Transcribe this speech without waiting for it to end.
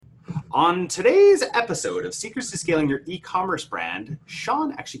On today's episode of Secrets to Scaling Your E-Commerce Brand,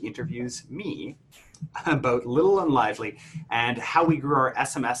 Sean actually interviews me about Little and Lively and how we grew our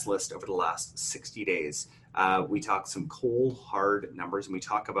SMS list over the last 60 days. We talk some cold, hard numbers, and we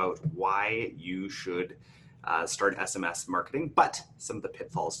talk about why you should start SMS marketing, but some of the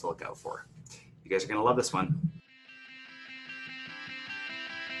pitfalls to look out for. You guys are going to love this one.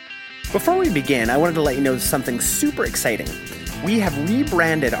 Before we begin, I wanted to let you know something super exciting. We have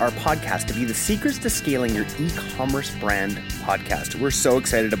rebranded our podcast to be the Secrets to Scaling Your E-Commerce Brand podcast. We're so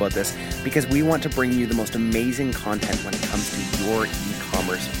excited about this because we want to bring you the most amazing content when it comes to your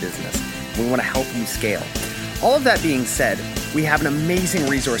e-commerce business. We want to help you scale. All of that being said, we have an amazing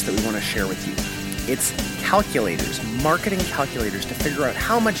resource that we want to share with you. It's calculators, marketing calculators to figure out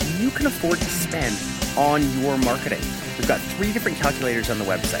how much you can afford to spend on your marketing. We've got 3 different calculators on the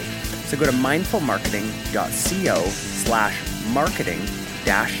website. So go to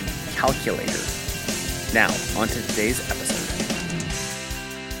mindfulmarketing.co/marketing-calculator. Now, on to today's episode.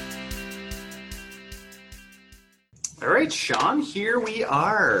 All right, Sean, here we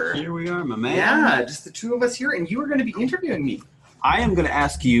are. Here we are, my man. Yeah, just the two of us here, and you are going to be interviewing me. I am going to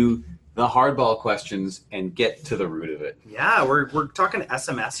ask you the hardball questions and get to the root of it. Yeah, we're talking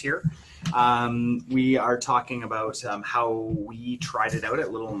SMS here. We are talking about how we tried it out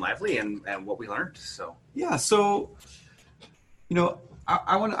at Little and Lively and what we learned. So yeah, so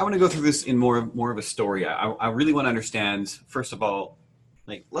I want to go through this in more of a story. I really want to understand, first of all,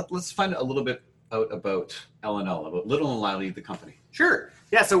 like let's find a little bit out about L&L, about Little and Lively, the company. Sure.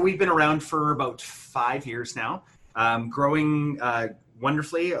 Yeah, so we've been around for about 5 years now, growing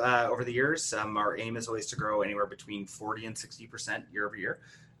wonderfully over the years. Our aim is always to grow anywhere between 40 and 60% year over year.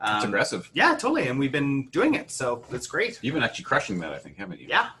 It's aggressive. Yeah, totally. And we've been doing it. So that's great. You've been actually crushing that, I think, haven't you?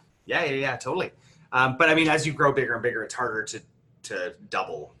 Yeah, totally. But I mean, as you grow bigger and bigger, it's harder to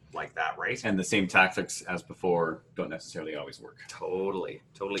double like that, right? And the same tactics as before don't necessarily always work. Totally.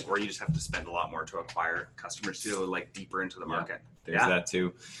 Or you just have to spend a lot more to acquire customers to go like deeper into the market. There's that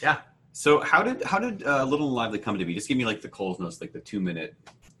too. Yeah. So how did Little and Lively come to be? Just give me like the Coles Notes, like the 2-minute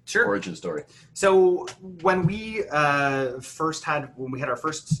origin story. So when we had our first child,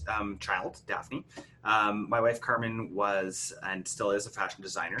 Daphne, my wife Carmen was and still is a fashion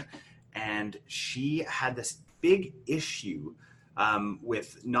designer, and she had this big issue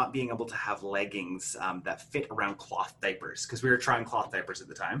with not being able to have leggings that fit around cloth diapers, because we were trying cloth diapers at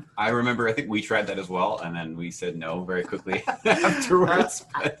the time. I remember, I think we tried that as well, and then we said no very quickly afterwards.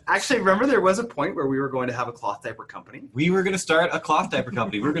 Actually, remember there was a point where we were going to have a cloth diaper company. We were going to start a cloth diaper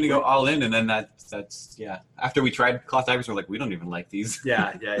company. We were going to go all in, and then that's after we tried cloth diapers, we're like, we don't even like these.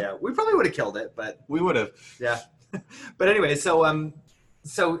 Yeah. We probably would have killed it, but we would have. Yeah. But anyway, so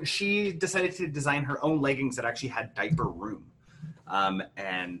she decided to design her own leggings that actually had diaper room.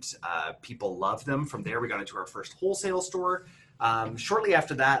 And people loved them. From there, we got into our first wholesale store. Shortly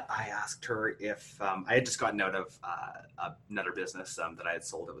after that, I asked her if I had just gotten out of another business that I had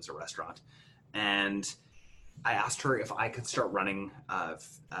sold. It was a restaurant. And I asked her if I could start running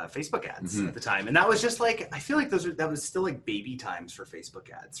Facebook ads at the time. And that was just like, I feel like that was still like baby times for Facebook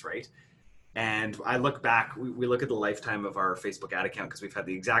ads, right? And I look back, we look at the lifetime of our Facebook ad account, because we've had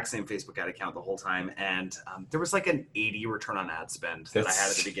the exact same Facebook ad account the whole time. And there was like an 80 return on ad spend that I had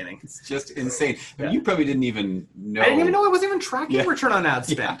at the beginning. It's just insane. I mean, you probably didn't even know. I didn't even know I was even tracking return on ad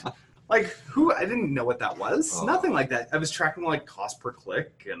spend. Yeah. Like I didn't know what that was. Nothing like that. I was tracking like cost per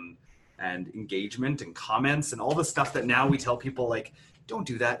click and engagement and comments and all the stuff that now we tell people like, don't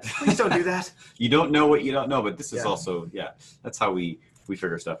do that. Please don't do that. You don't know what you don't know, but this is also, that's how we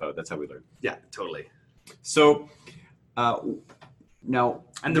figure stuff out. That's how we learn. Yeah, totally. So now,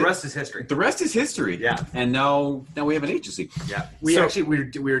 and the rest is history. The rest is history. Yeah. And now we have an agency. Yeah. We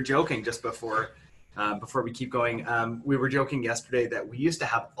were joking just before we keep going. We were joking yesterday that we used to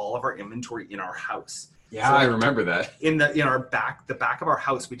have all of our inventory in our house. Yeah, so I remember that. In the back of our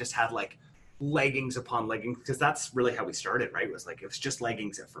house, we just had like leggings upon leggings, because that's really how we started, right? It was just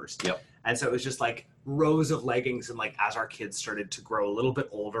leggings at first. Yep. And so it was just like rows of leggings, and like as our kids started to grow a little bit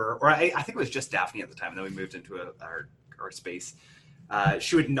older, or I think it was just Daphne at the time, and then we moved into our space.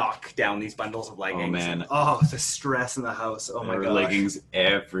 She would knock down these bundles of leggings. Oh man! And, the stress in the house. Oh my god! Leggings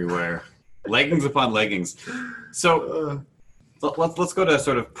everywhere, leggings upon leggings. So let's go to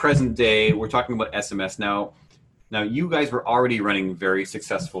sort of present day. We're talking about SMS now. Now, you guys were already running very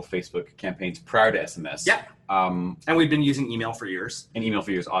successful Facebook campaigns prior to SMS. Yeah. And we've been using email for years. And email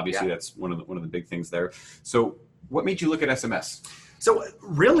for years, obviously, that's one of the big things there. So what made you look at SMS? So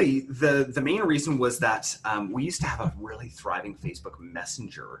really, the main reason was that we used to have a really thriving Facebook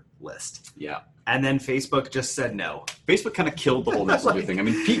Messenger list. Yeah. And then Facebook just said no. Facebook kind of killed the whole Messenger thing. I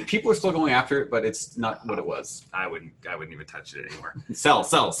mean, people are still going after it, but it's not what it was. I wouldn't even touch it anymore. Sell.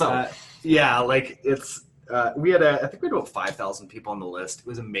 Yeah, like it's we had I think we had about 5,000 people on the list. It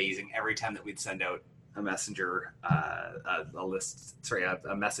was amazing every time that we'd send out a messenger a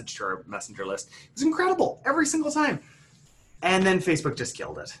message to our messenger list. It was incredible every single time. And then Facebook just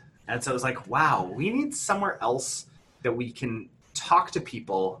killed it. And so it was like, wow, we need somewhere else that we can talk to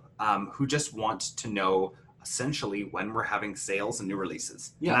people who just want to know essentially when we're having sales and new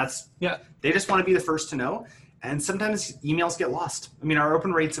releases. Yeah. And they just want to be the first to know. And sometimes emails get lost. I mean, our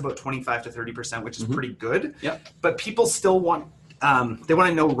open rate's about 25 to 30%, which is pretty good. Yeah. But people still want, they want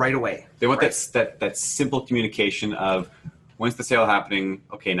to know right away. They want that simple communication of, when's the sale happening?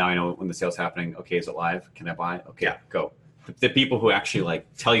 Okay, now I know when the sale's happening. Okay, is it live? Can I buy? Okay, go. The people who actually like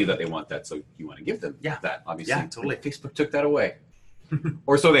tell you that they want that, so you want to give them that, obviously. Yeah, totally. Facebook took that away.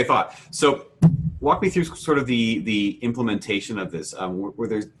 Or so they thought. So walk me through sort of the implementation of this.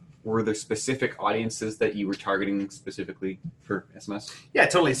 Were there specific audiences that you were targeting specifically for SMS? Yeah,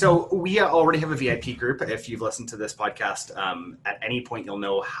 totally. So we already have a VIP group. If you've listened to this podcast, at any point you'll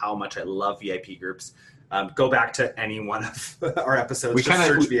know how much I love VIP groups. Go back to any one of our episodes.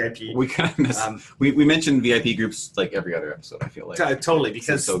 Search VIP. We kind of we mentioned VIP groups like every other episode, I feel like. Totally,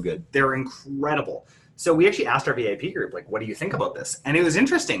 because so good. They're incredible. So we actually asked our VIP group, like, what do you think about this? And it was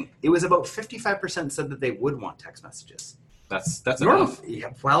interesting. It was about 55% said that they would want text messages. That's enough.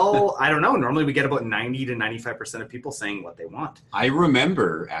 Yeah, well, I don't know. Normally we get about 90 to 95% of people saying what they want. I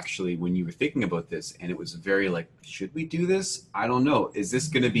remember actually when you were thinking about this, and it was very like, should we do this? I don't know. Is this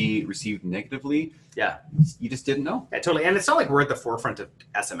going to be received negatively? Yeah. You just didn't know? Yeah, totally. And it's not like we're at the forefront of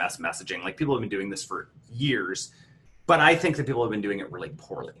SMS messaging. Like, people have been doing this for years. But I think that people have been doing it really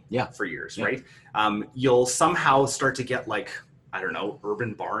poorly for years, right? You'll somehow start to get like, I don't know,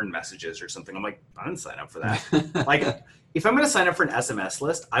 urban barn messages or something. I'm like, I didn't sign up for that. Like, if I'm going to sign up for an SMS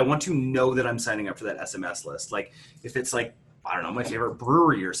list, I want to know that I'm signing up for that SMS list. Like, if it's like, I don't know, my favorite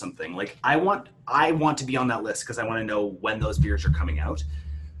brewery or something, like I want to be on that list because I want to know when those beers are coming out.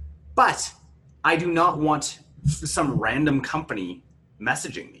 But I do not want some random company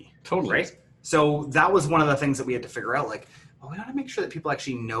messaging me. Totally. Right? So that was one of the things that we had to figure out. Like, well, we want to make sure that people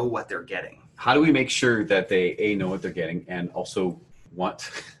actually know what they're getting. How do we make sure that they know what they're getting and also want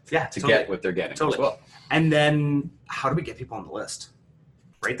to get what they're getting as well? And then how do we get people on the list?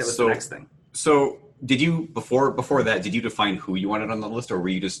 Right? That was the next thing. So did you, before that, did you define who you wanted on the list, or were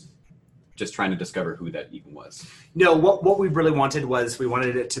you just trying to discover who that even was? No, what we really wanted was we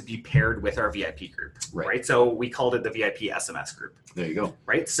wanted it to be paired with our VIP group, right? So we called it the VIP SMS group. There you go.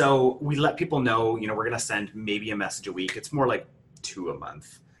 Right? So we let people know, we're going to send maybe a message a week. It's more like 2 a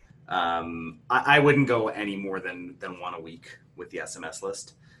month. I wouldn't go any more than 1 a week with the SMS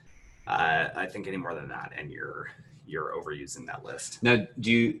list. I think any more than that, and you're overusing that list. Now,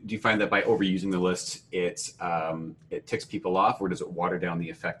 do you find that by overusing the list, it ticks people off, or does it water down the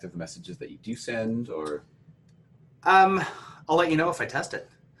effect of the messages that you do send? Or I'll let you know if I test it.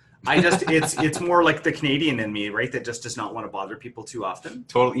 It's more like the Canadian in me, right? That just does not want to bother people too often.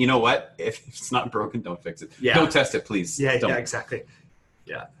 Totally. You know what? If it's not broken, don't fix it. Yeah. Don't test it, please. Yeah, don't. Yeah, exactly.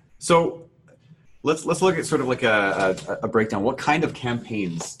 Yeah. So let's look at sort of like a breakdown. What kind of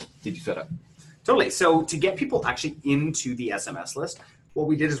campaigns did you set up? Totally. So to get people actually into the SMS list, what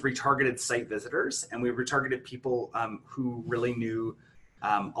we did is retargeted site visitors, and we retargeted people who really knew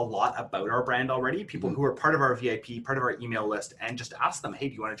a lot about our brand already, people who are part of our VIP, part of our email list, and just asked them, hey,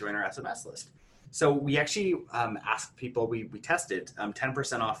 do you want to join our SMS list? So we actually asked people, we tested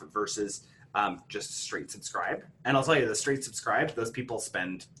 10% off versus just straight subscribe. And I'll tell you, the straight subscribe, those people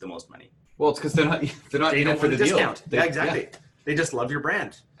spend the most money. Well, it's because they're not in it for the discount. Deal. Yeah, exactly. Yeah. They just love your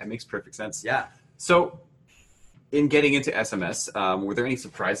brand. That makes perfect sense. Yeah. So in getting into SMS, were there any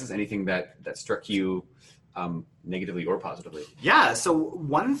surprises, anything that struck you negatively or positively? Yeah. So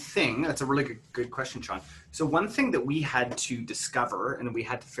one thing, that's a really good question, Sean. So one thing that we had to discover and we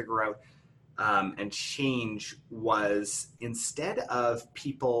had to figure out and change was, instead of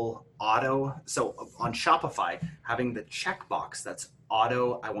people so on Shopify, having the checkbox that's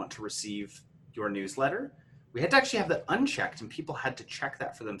auto, I want to receive your newsletter, we had to actually have that unchecked, and people had to check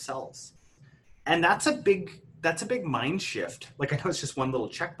that for themselves. And that's a big mind shift. Like, I know it's just one little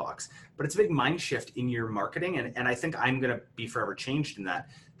checkbox, but it's a big mind shift in your marketing. And I think I'm going to be forever changed in that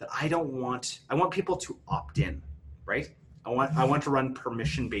I want people to opt in, right? I want to run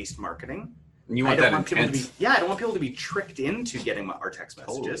permission-based marketing. And you want that intent. I don't want people to be tricked into getting our text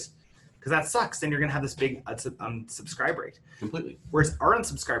messages. because that sucks. Then you're going to have this big unsubscribe rate. Completely. Whereas our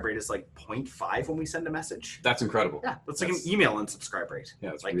unsubscribe rate is like 0.5 when we send a message. That's incredible. Yeah, that's like an email unsubscribe rate.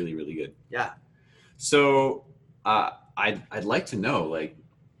 Yeah, it's like, really, really good. Yeah. So I'd like to know, like,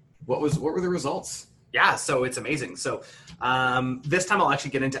 what were the results? Yeah, so it's amazing. So this time I'll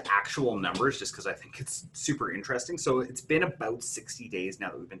actually get into actual numbers just because I think it's super interesting. So it's been about 60 days now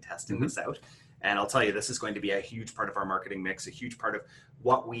that we've been testing this out. And I'll tell you, this is going to be a huge part of our marketing mix, a huge part of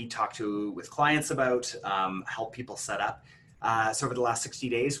what we talk to with clients about, help people set up. So over the last 60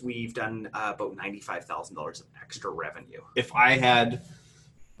 days, we've done about $95,000 of extra revenue. If I had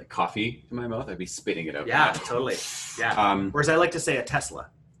like coffee in my mouth, I'd be spitting it out. Yeah, totally. Yeah. Whereas I like to say a Tesla.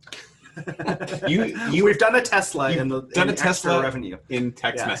 We've done a Tesla in Tesla revenue in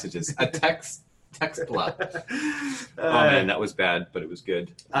text messages. A text blah. Oh man, that was bad, but it was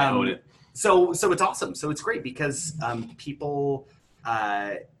good. I own it. So it's awesome. So it's great because people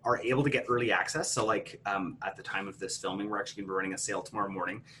are able to get early access. So like at the time of this filming, we're actually going to be running a sale tomorrow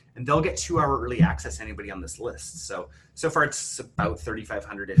morning, and they'll get 2-hour early access. Anybody on this list. So far it's about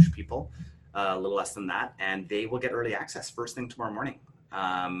 3,500-ish people, a little less than that, and they will get early access first thing tomorrow morning. 2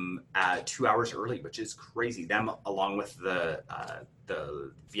 hours early, which is crazy. Them along with the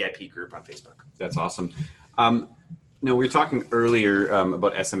VIP group on Facebook. That's awesome. We were talking earlier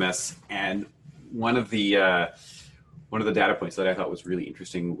about SMS, and one of the data points that I thought was really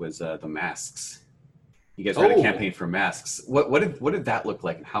interesting was the masks. You guys ran a campaign for masks. What did that look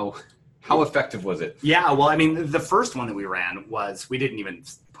like, and how effective was it? Yeah, well, I mean, the first one that we ran was, we didn't even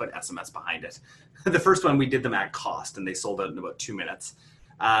put SMS behind it. The first one, we did them at cost, and they sold out in about 2 minutes.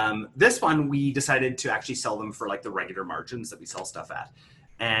 This one, we decided to actually sell them for like the regular margins that we sell stuff at.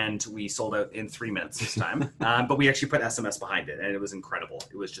 And we sold out in 3 minutes this time. But we actually put SMS behind it, and it was incredible.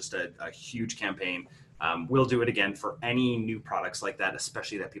 It was just a huge campaign. We'll do it again for any new products like that,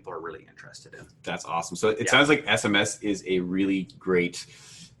 especially that people are really interested in. That's awesome. So it sounds like SMS is a really great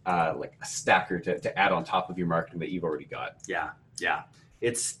like a stacker to add on top of your marketing that you've already got. Yeah.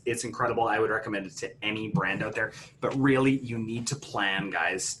 It's incredible. I would recommend it to any brand out there. But really, you need to plan,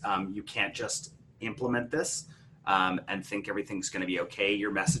 guys. You can't just implement this and think everything's going to be okay.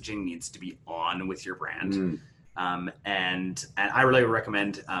 Your messaging needs to be on with your brand. And I really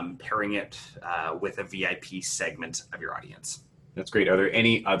recommend pairing it with a VIP segment of your audience. That's great. Are there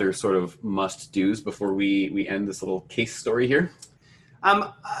any other sort of must-dos before we end this little case story here?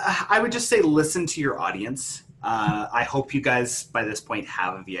 I would just say listen to your audience. I hope you guys, by this point,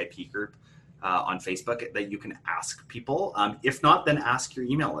 have a VIP group on Facebook that you can ask people. If not, then ask your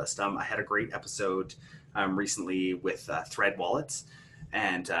email list. I had a great episode recently with Thread Wallets,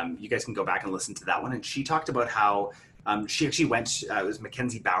 and you guys can go back and listen to that one. And she talked about how she actually went, it was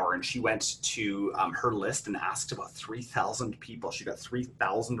Mackenzie Bauer, and she went to her list and asked about 3,000 people. She got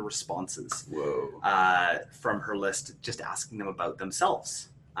 3,000 responses from her list, just asking them about themselves.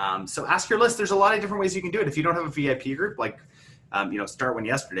 So ask your list. There's a lot of different ways you can do it. If you don't have a VIP group, like, start one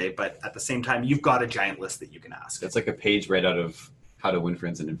yesterday, but at the same time, you've got a giant list that you can ask. It's like a page right out of How to Win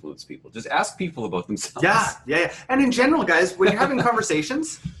Friends and Influence People. Just ask people about themselves. Yeah. And in general, guys, when you're having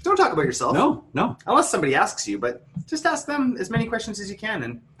conversations, don't talk about yourself. No. Unless somebody asks you, but just ask them as many questions as you can.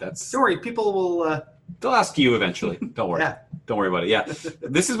 And don't worry, people will... They'll ask you eventually. Don't worry. Don't worry about it. Yeah.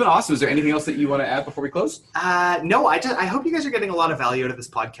 This has been awesome. Is there anything else that you want to add before we close? No, I hope you guys are getting a lot of value out of this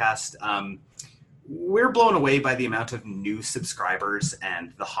podcast. We're blown away by the amount of new subscribers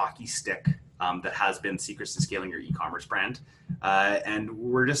and the hockey stick that has been Secrets to Scaling Your E-commerce brand. And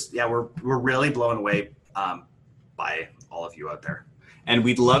we're just, we're really blown away by all of you out there. And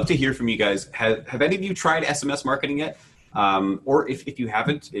we'd love to hear from you guys. Have any of you tried SMS marketing yet? Or if you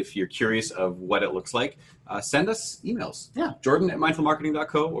haven't, if you're curious of what it looks like, send us emails. Yeah.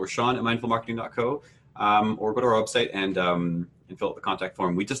 Jordan@mindfulmarketing.co or Sean@mindfulmarketing.co, or go to our website and fill out the contact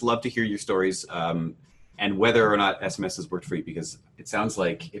form. We just love to hear your stories and whether or not SMS has worked for you, because it sounds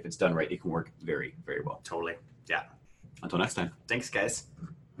like if it's done right, it can work very, very well. Totally. Yeah. Until next time. Thanks, guys.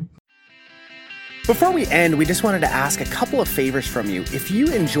 Before we end, we just wanted to ask a couple of favors from you. If you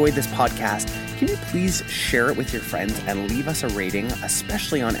enjoyed this podcast, can you please share it with your friends and leave us a rating,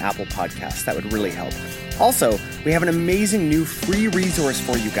 especially on Apple Podcasts? That would really help. Also, we have an amazing new free resource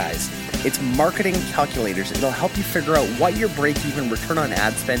for you guys. It's Marketing Calculators. It'll help you figure out what your break-even return on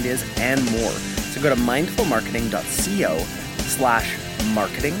ad spend is and more. So go to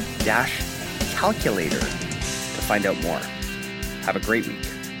mindfulmarketing.co/marketing-calculator to find out more. Have a great week.